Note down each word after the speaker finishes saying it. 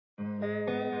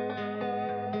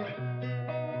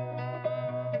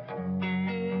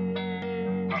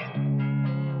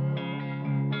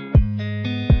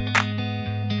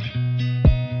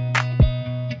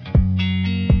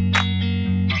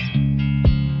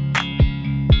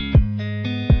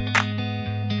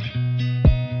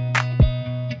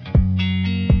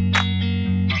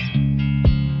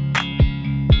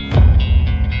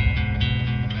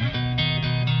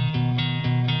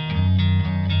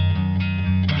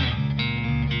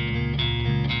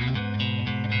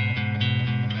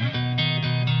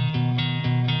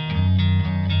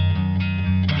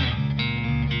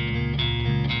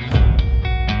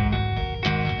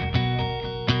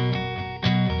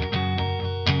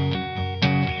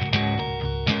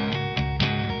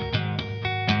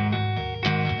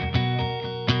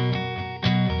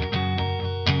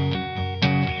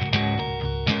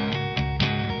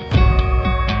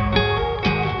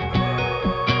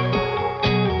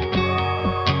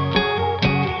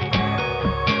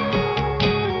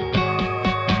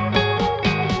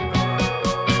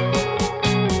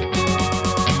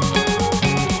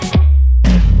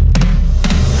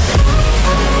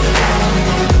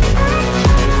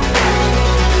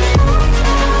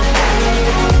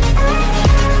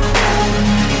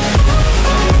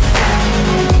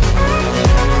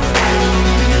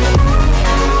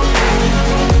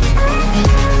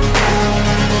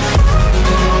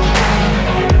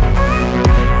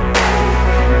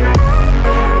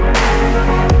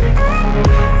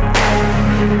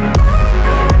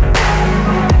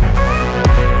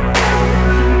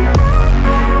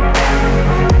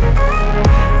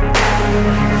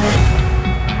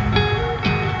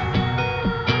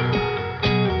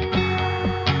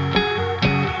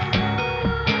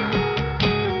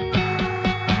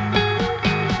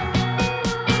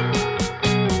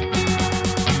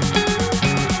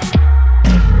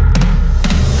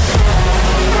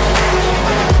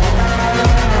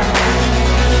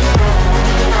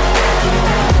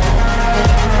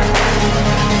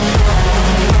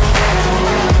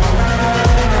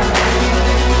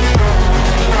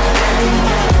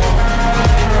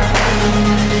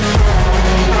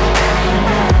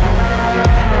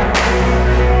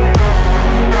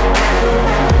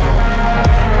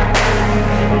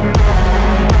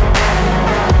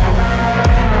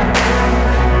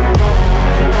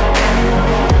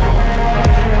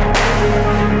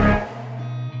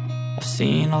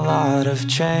seen a lot of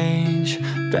change,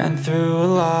 been through a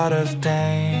lot of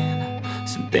pain.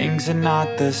 Some things are not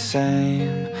the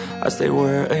same as they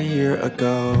were a year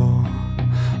ago,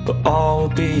 but all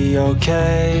will be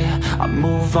okay. I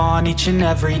move on each and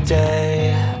every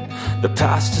day. The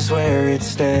past is where it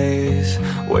stays,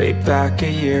 way back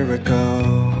a year ago.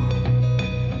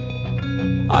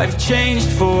 I've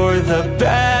changed for the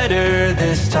better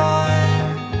this time.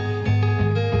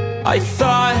 I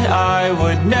thought I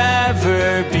would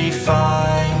never be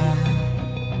fine.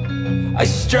 I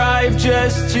strive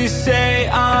just to say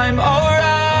I'm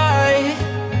alright,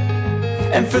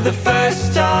 and for the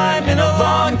first time in a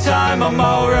long time I'm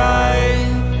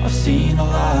alright. I've seen a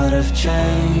lot of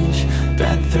change,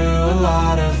 been through a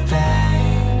lot of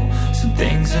pain. Some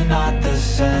things are not the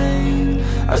same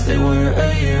as they were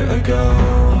a year ago,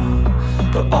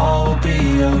 but all will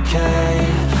be okay.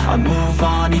 I move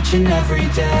on each and every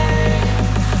day.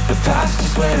 The past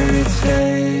is where it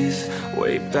stays,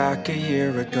 way back a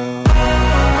year ago.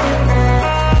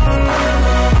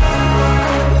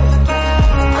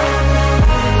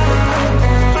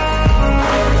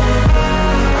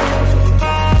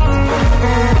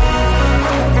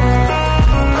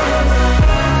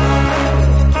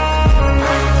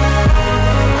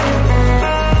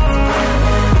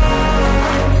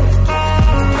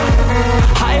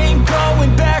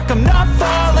 I'm not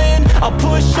falling, I'll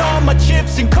push all my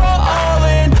chips and call all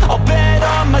in. I'll bet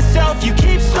on myself, you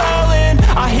keep stalling.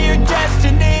 I hear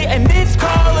destiny and it's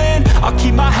calling. I'll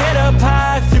keep my head up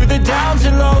high through the downs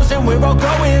and lows, and we're all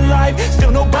going life.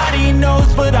 Still nobody knows,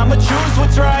 but I'ma choose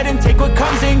what's right and take what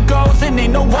comes and goes. And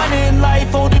ain't no one in life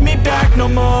holding me back no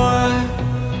more.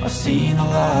 I've seen a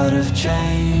lot of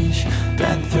change,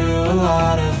 been through a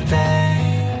lot of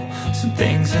pain. Some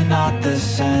things are not the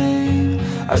same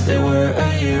as they were a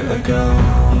year ago,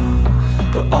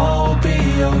 but all will be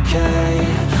okay.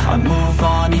 I move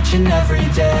on each and every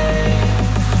day.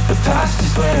 The past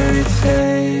is where it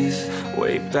stays,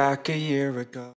 way back a year ago.